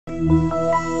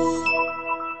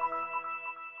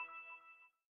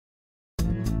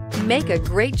Make a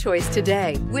great choice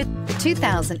today with the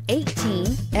 2018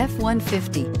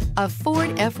 F-150. A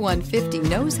Ford F-150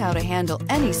 knows how to handle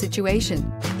any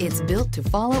situation. It's built to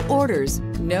follow orders,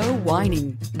 no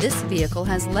whining. This vehicle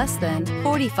has less than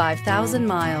 45,000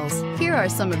 miles. Here are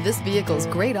some of this vehicle's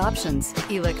great options: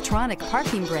 electronic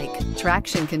parking brake,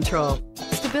 traction control,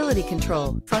 stability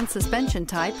control, front suspension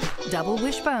type, double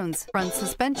wishbones, front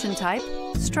suspension type,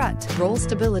 strut, roll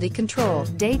stability control,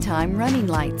 daytime running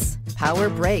lights, power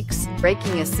brakes,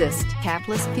 braking assist,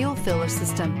 capless fuel filler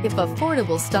system. If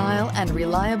affordable style and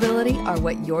reliability are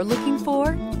what you're looking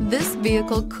for, this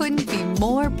vehicle couldn't be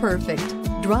more perfect.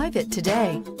 Drive it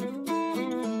today.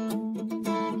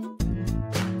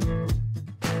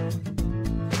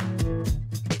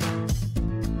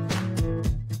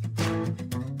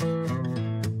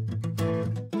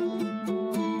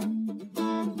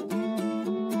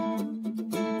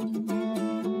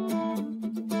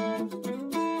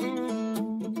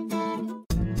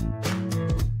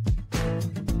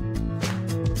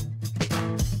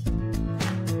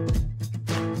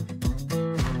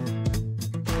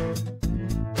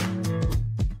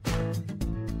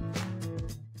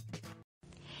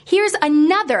 Here's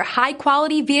another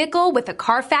high-quality vehicle with a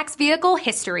Carfax Vehicle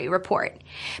History Report.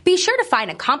 Be sure to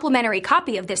find a complimentary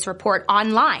copy of this report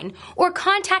online or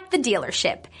contact the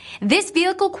dealership. This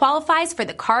vehicle qualifies for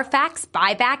the Carfax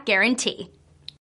Buyback Guarantee.